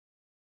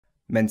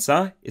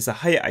Mensa is a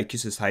high IQ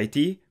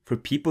society for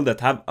people that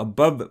have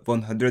above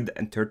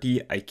 130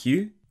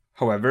 IQ.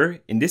 However,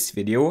 in this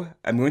video,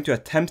 I'm going to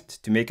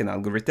attempt to make an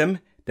algorithm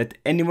that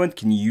anyone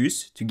can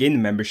use to gain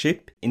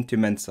membership into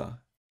Mensa.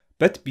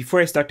 But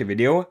before I start the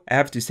video, I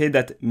have to say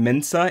that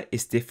Mensa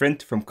is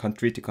different from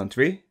country to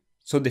country.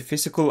 So the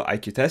physical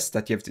IQ test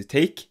that you have to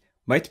take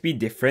might be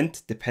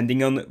different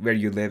depending on where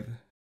you live.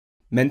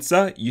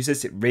 Mensa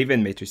uses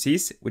Raven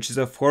matrices, which is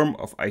a form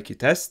of IQ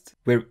test,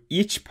 where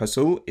each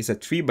puzzle is a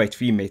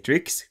 3x3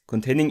 matrix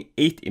containing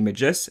 8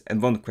 images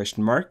and 1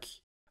 question mark.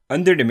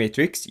 Under the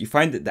matrix, you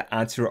find the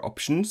answer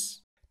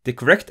options. The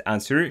correct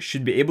answer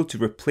should be able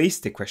to replace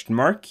the question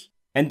mark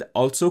and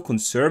also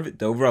conserve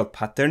the overall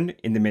pattern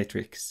in the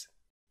matrix.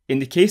 In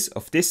the case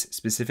of this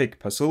specific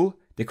puzzle,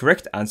 the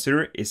correct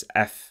answer is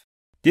F.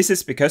 This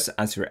is because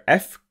answer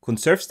F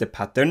conserves the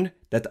pattern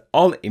that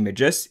all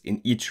images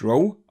in each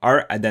row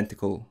are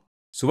identical.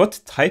 So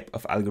what type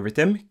of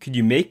algorithm could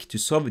you make to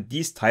solve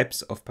these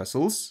types of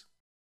puzzles?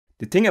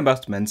 The thing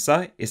about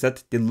Mensa is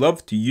that they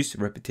love to use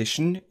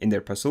repetition in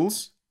their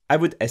puzzles. I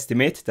would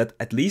estimate that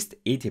at least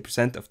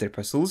 80% of their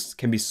puzzles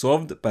can be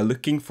solved by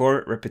looking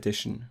for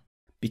repetition.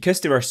 Because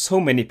there are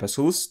so many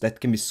puzzles that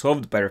can be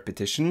solved by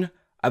repetition,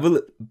 I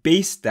will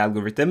base the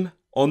algorithm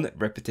on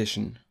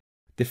repetition.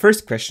 The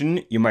first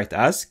question you might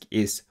ask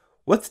is,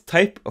 what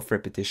type of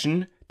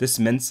repetition does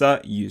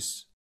Mensa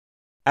use?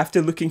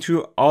 After looking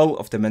through all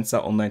of the Mensa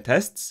online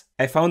tests,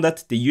 I found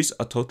that they use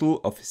a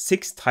total of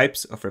 6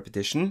 types of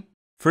repetition.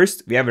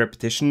 First, we have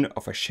repetition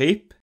of a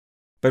shape.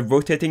 By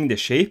rotating the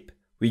shape,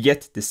 we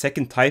get the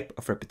second type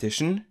of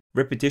repetition,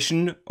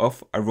 repetition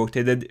of a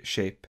rotated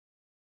shape.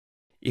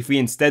 If we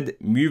instead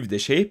move the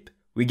shape,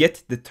 we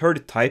get the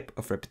third type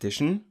of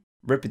repetition,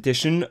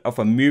 repetition of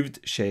a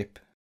moved shape.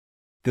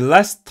 The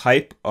last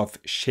type of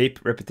shape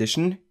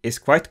repetition is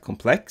quite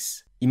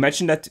complex.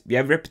 Imagine that we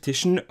have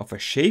repetition of a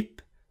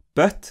shape,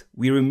 but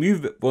we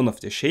remove one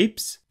of the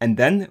shapes and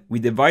then we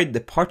divide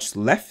the parts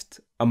left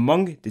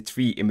among the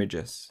 3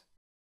 images.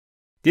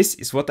 This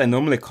is what I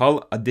normally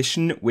call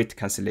addition with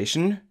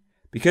cancellation,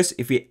 because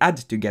if we add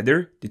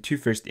together the 2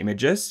 first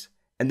images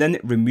and then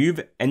remove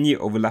any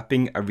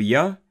overlapping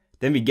area,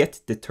 then we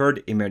get the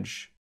third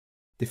image.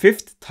 The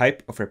 5th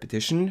type of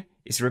repetition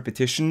is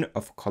repetition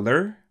of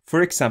color.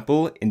 For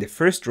example, in the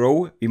first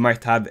row, we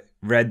might have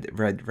red,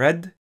 red,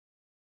 red.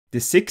 The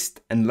 6th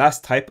and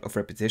last type of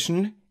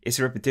repetition is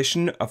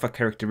repetition of a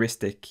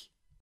characteristic.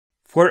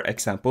 For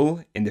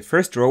example, in the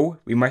first row,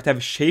 we might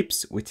have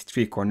shapes with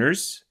 3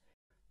 corners.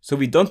 So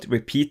we don't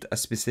repeat a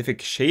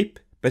specific shape,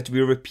 but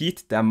we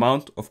repeat the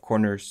amount of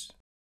corners.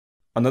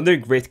 Another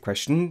great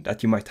question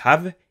that you might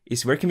have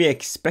is, where can we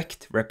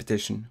expect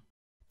repetition?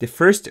 The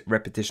first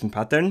repetition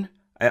pattern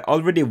I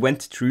already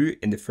went through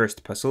in the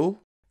first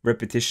puzzle.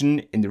 Repetition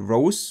in the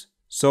rows,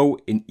 so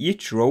in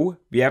each row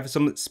we have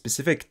some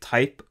specific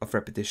type of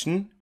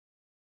repetition.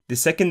 The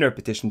second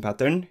repetition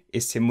pattern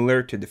is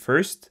similar to the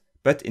first,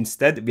 but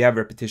instead we have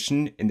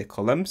repetition in the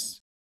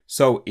columns,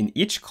 so in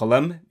each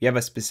column we have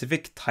a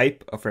specific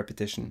type of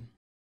repetition.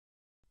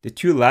 The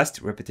 2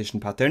 last repetition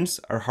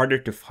patterns are harder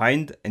to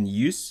find and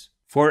use.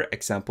 For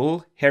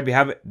example, here we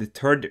have the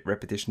third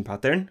repetition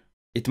pattern.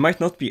 It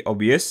might not be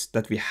obvious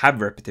that we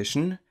have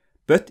repetition,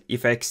 but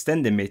if I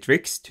extend the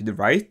matrix to the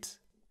right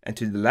and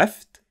to the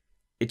left,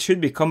 it should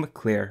become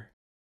clear.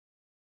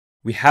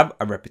 We have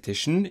a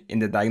repetition in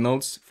the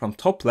diagonals from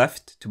top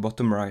left to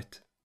bottom right.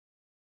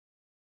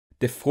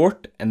 The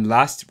 4th and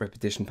last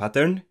repetition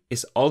pattern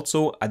is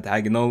also a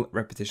diagonal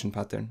repetition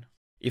pattern.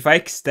 If I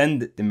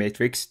extend the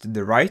matrix to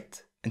the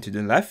right and to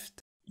the left,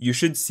 you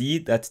should see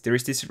that there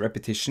is this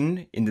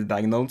repetition in the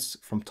diagonals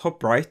from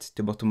top right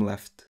to bottom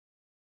left.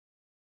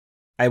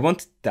 I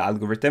want the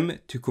algorithm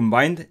to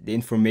combine the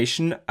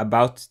information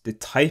about the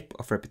type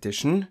of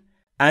repetition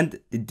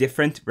and the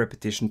different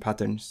repetition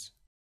patterns.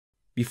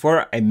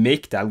 Before I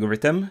make the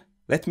algorithm,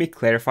 let me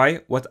clarify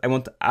what I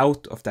want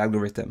out of the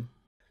algorithm.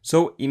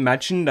 So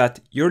imagine that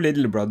your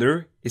little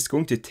brother is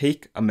going to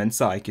take a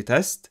Mensa IQ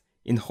test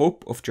in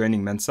hope of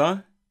joining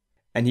Mensa,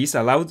 and he's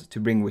allowed to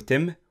bring with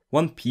him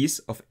 1 piece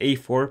of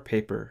A4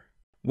 paper.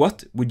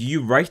 What would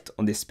you write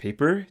on this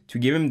paper to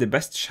give him the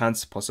best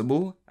chance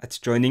possible at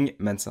joining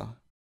Mensa?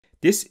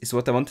 This is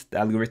what I want the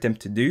algorithm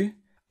to do.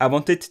 I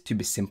want it to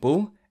be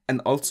simple and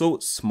also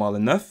small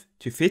enough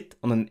to fit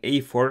on an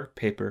A4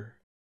 paper.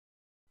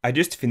 I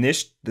just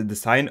finished the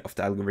design of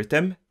the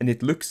algorithm and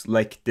it looks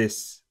like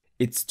this.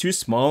 It's too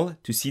small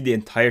to see the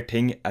entire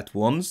thing at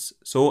once,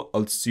 so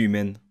I'll zoom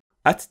in.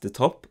 At the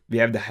top, we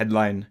have the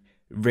headline,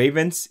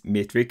 Raven's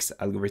matrix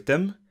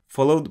algorithm,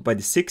 followed by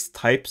the 6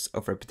 types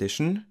of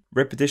repetition,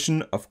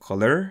 repetition of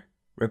color,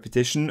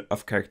 repetition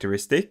of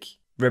characteristic,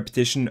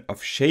 repetition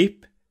of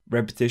shape,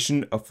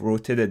 repetition of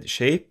rotated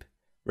shape,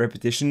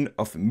 repetition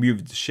of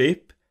moved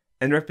shape,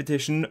 and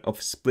repetition of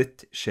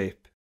split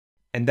shape.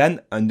 And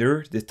then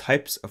under the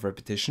types of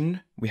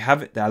repetition, we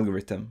have the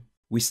algorithm.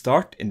 We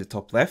start in the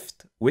top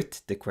left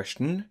with the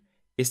question,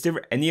 is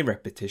there any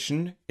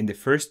repetition in the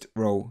first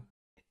row?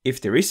 If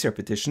there is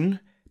repetition,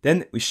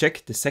 then we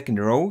check the second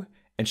row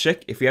and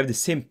check if we have the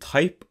same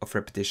type of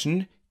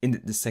repetition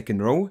in the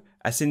second row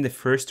as in the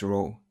first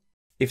row.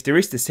 If there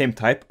is the same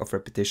type of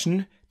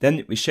repetition,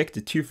 then we check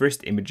the two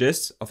first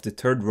images of the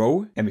third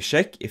row and we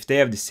check if they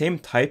have the same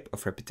type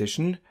of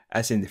repetition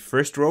as in the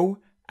first row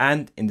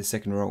and in the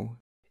second row.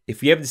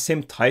 If we have the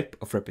same type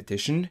of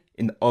repetition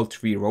in all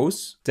three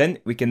rows, then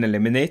we can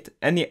eliminate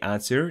any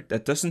answer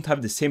that doesn't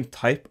have the same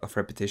type of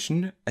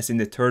repetition as in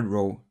the third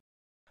row.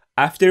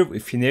 After we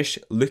finish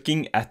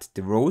looking at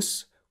the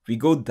rows, we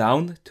go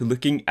down to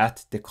looking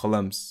at the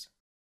columns.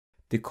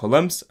 The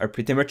columns are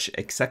pretty much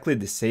exactly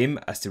the same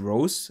as the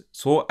rows,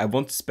 so I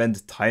won't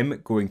spend time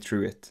going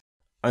through it.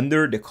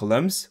 Under the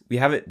columns, we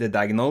have the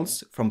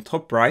diagonals from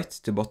top right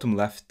to bottom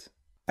left.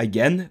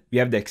 Again, we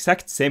have the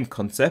exact same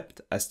concept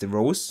as the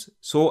rows,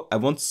 so I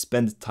won't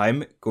spend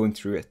time going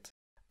through it.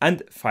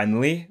 And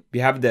finally, we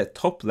have the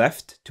top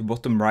left to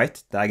bottom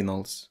right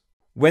diagonals.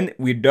 When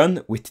we're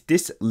done with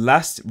this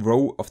last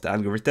row of the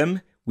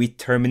algorithm, we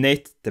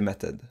terminate the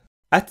method.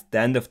 At the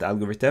end of the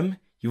algorithm,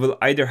 you will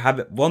either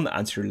have one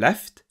answer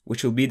left,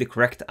 which will be the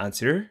correct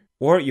answer,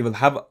 or you will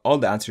have all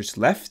the answers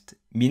left,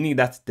 meaning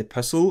that the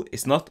puzzle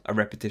is not a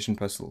repetition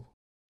puzzle.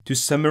 To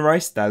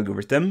summarize the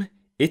algorithm,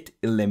 it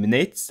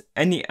eliminates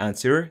any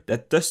answer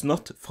that does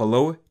not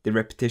follow the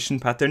repetition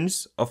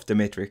patterns of the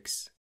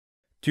matrix.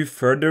 To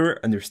further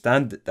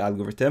understand the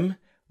algorithm,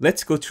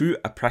 let's go through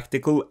a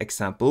practical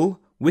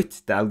example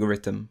with the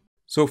algorithm.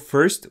 So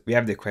first, we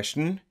have the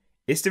question,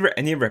 is there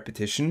any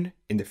repetition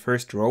in the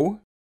first row?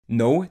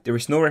 No, there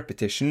is no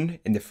repetition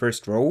in the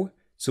first row,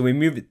 so we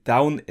move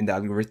down in the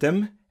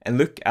algorithm and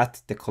look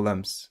at the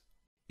columns.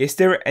 Is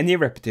there any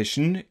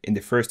repetition in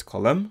the first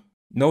column?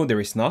 No, there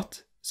is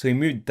not, so we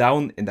move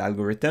down in the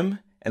algorithm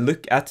and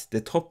look at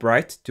the top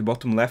right to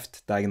bottom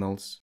left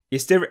diagonals.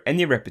 Is there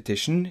any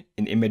repetition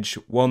in image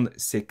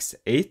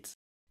 168?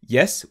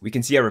 Yes, we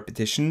can see a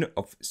repetition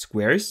of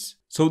squares,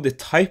 so the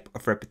type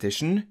of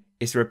repetition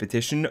is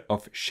repetition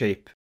of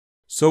shape.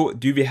 So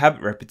do we have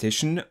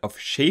repetition of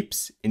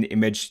shapes in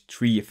image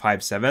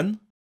 357?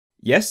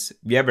 Yes,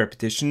 we have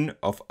repetition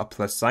of a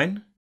plus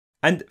sign.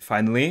 And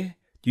finally,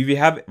 do we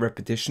have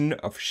repetition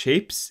of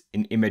shapes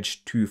in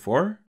image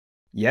 24?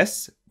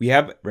 Yes, we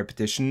have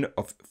repetition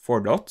of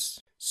 4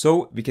 dots.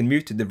 So we can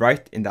move to the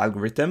right in the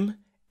algorithm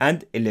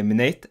and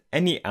eliminate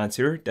any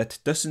answer that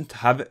doesn't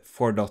have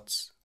 4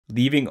 dots,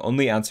 leaving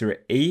only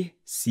answer A,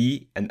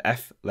 C, and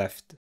F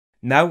left.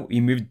 Now we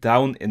move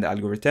down in the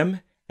algorithm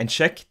and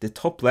check the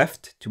top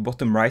left to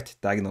bottom right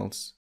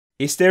diagonals.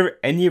 Is there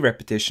any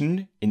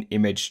repetition in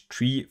image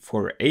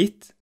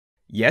 348?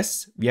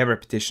 Yes, we have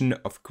repetition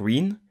of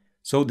green,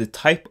 so the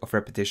type of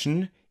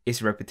repetition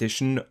is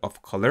repetition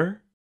of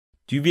color.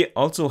 Do we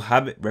also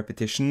have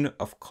repetition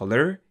of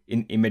color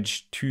in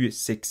image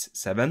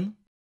 267?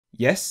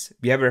 Yes,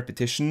 we have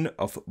repetition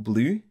of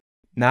blue.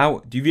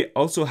 Now, do we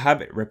also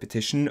have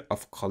repetition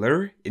of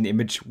color in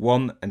image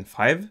 1 and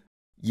 5?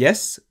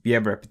 Yes, we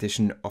have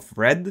repetition of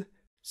red.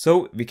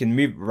 So we can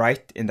move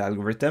right in the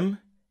algorithm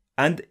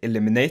and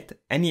eliminate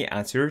any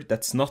answer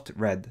that's not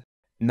red.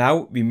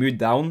 Now we move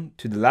down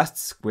to the last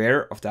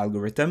square of the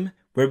algorithm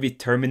where we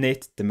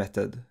terminate the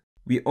method.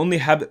 We only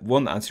have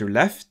one answer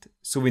left,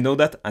 so we know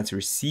that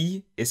answer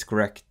C is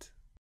correct.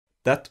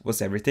 That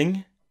was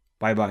everything.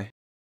 Bye bye.